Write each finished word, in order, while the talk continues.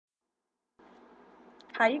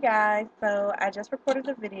Hi you guys, so I just recorded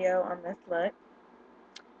a video on this look,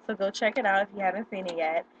 so go check it out if you haven't seen it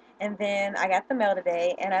yet. And then I got the mail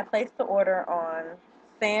today and I placed the order on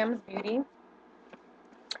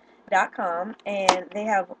samsbeauty.com, and they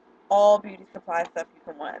have all beauty supply stuff you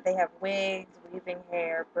can want. They have wigs, weaving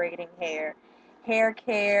hair, braiding hair, hair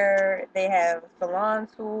care, they have salon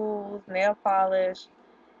tools, nail polish,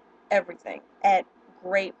 everything at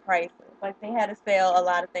great prices. Like they had a sale, a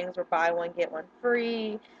lot of things were buy one get one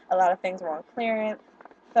free, a lot of things were on clearance.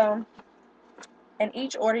 So, in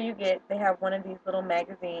each order you get, they have one of these little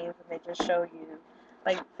magazines and they just show you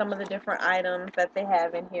like some of the different items that they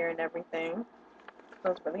have in here and everything.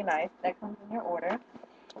 So it's really nice. That comes in your order.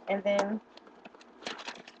 And then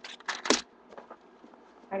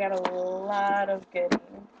I got a lot of goodies.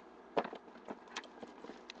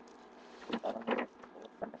 So let me just pull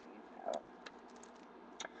some of these out.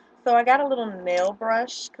 So I got a little nail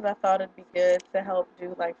brush because I thought it'd be good to help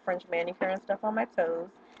do like French manicure and stuff on my toes.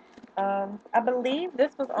 I believe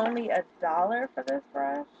this was only $1 for this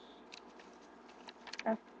brush.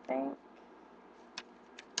 I think.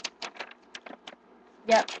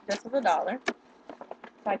 Yep, this was $1. So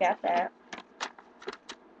I got that.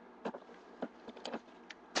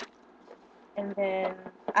 And then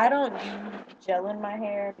I don't use gel in my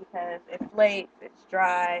hair because it flakes, it's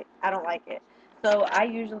dry. I don't like it. So I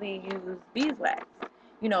usually use beeswax,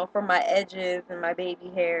 for my edges and my baby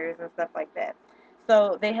hairs and stuff like that.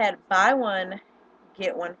 So they had buy one,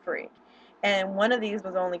 get one free. And one of these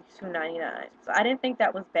was only $2.99. So I didn't think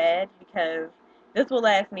that was bad because this will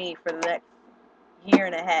last me for the next year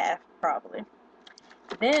and a half, probably.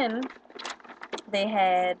 Then they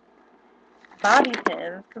had bobby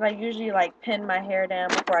pins because I usually like pin my hair down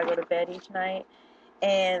before I go to bed each night,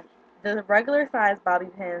 and the regular size bobby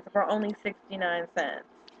pins were only 69 cents.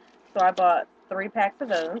 So I bought 3 packs of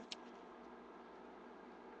those.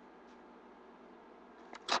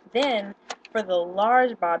 Then for the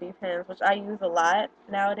large bobby pins, which I use a lot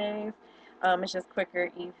nowadays, it's just quicker,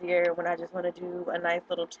 easier when I just want to do a nice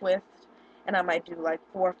little twist. And I might do like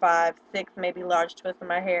 4, 5, 6, maybe large twists in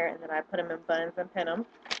my hair, and then I put them in buns and pin them.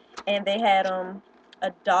 And they had them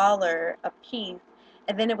 $1 a piece,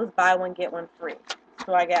 and then it was buy one get one free.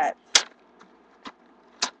 So I got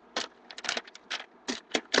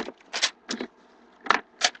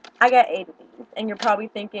 8 of these, and you're probably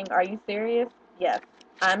thinking, are you serious? Yes,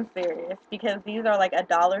 I'm serious because these are like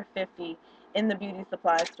 $1.50 in the beauty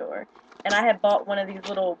supply store, and I had bought one of these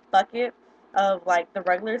little buckets of like the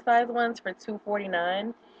regular size ones for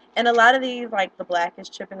 $2.49. And a lot of these, like the black is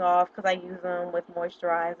chipping off because I use them with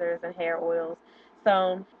moisturizers and hair oils.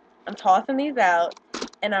 So I'm tossing these out,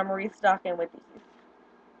 and I'm restocking with these.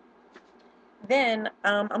 Then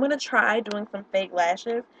I'm gonna try doing some fake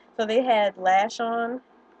lashes. So they had Lash On,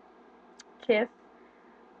 Kiss,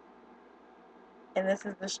 and this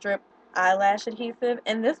is the strip eyelash adhesive,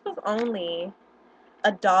 and this was only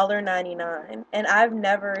 $1.99, and I've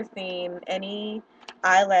never seen any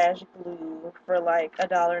eyelash glue for like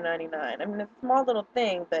 $1.99. I mean, it's a small little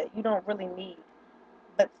thing, but you don't really need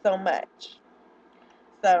but so much.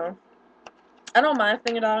 So I don't mind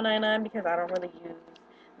spending $1.99 because I don't really use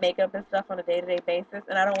makeup and stuff on a day-to-day basis,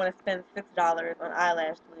 and I don't want to spend $6 on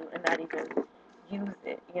eyelash glue and not even use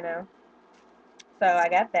it. So I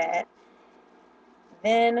got that.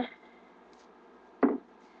 Then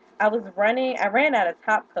I ran out of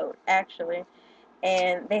top coat actually,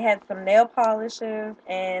 and they had some nail polishes,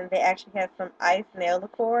 and they actually had some ice nail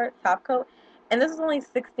lacquer top coat, and this was only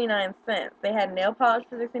 69 cents. They had nail polish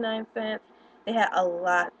for 69 cents. They had a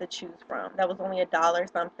lot to choose from. That was only $1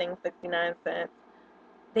 something, 69 cents.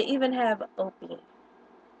 They even have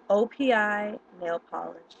OPI nail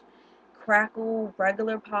polish, Crackle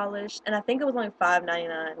regular polish, and I think it was only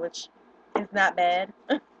 $5.99, which is not bad.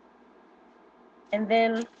 And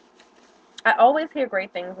then I always hear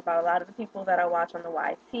great things about a lot of the people that I watch on the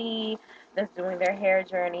YT that's doing their hair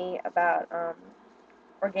journey about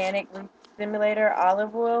organic stimulator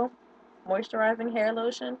olive oil moisturizing hair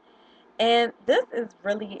lotion. And this is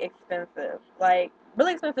really expensive. Like,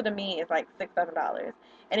 really expensive to me is like $6, $7.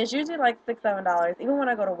 And it's usually like $6, $7, even when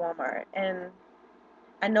I go to Walmart. And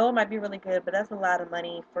I know it might be really good, but that's a lot of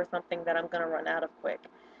money for something that I'm going to run out of quick.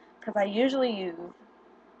 Because I usually use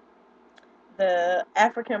the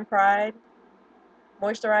African Pride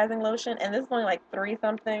moisturizing lotion, and this is only like 3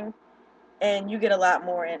 something, and you get a lot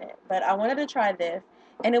more in it. But I wanted to try this,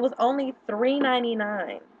 and it was only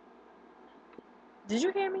 $3.99. Did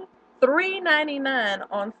you hear me? $3.99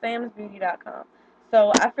 on samsbeauty.com.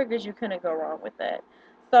 So I figured you couldn't go wrong with that.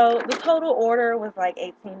 So the total order was like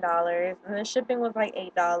 $18, and the shipping was like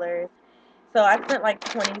 $8. So I spent like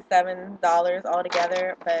 $27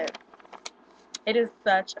 altogether, but it is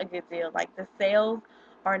such a good deal. Like the sales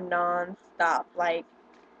are non-stop. Like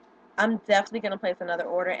I'm definitely gonna place another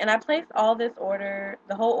order. And I placed all this order,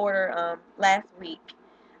 the whole order, last week.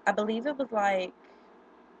 I believe it was like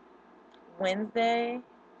Wednesday,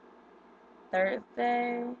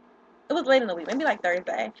 Thursday. It was late in the week, maybe like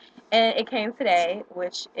Thursday. And it came today,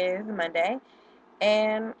 which is Monday.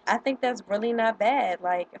 And I think that's really not bad.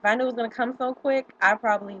 Like, if I knew it was going to come so quick, I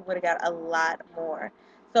probably would have got a lot more.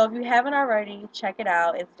 So if you haven't already, check it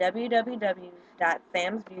out. It's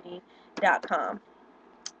www.samsbeauty.com.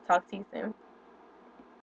 Talk to you soon.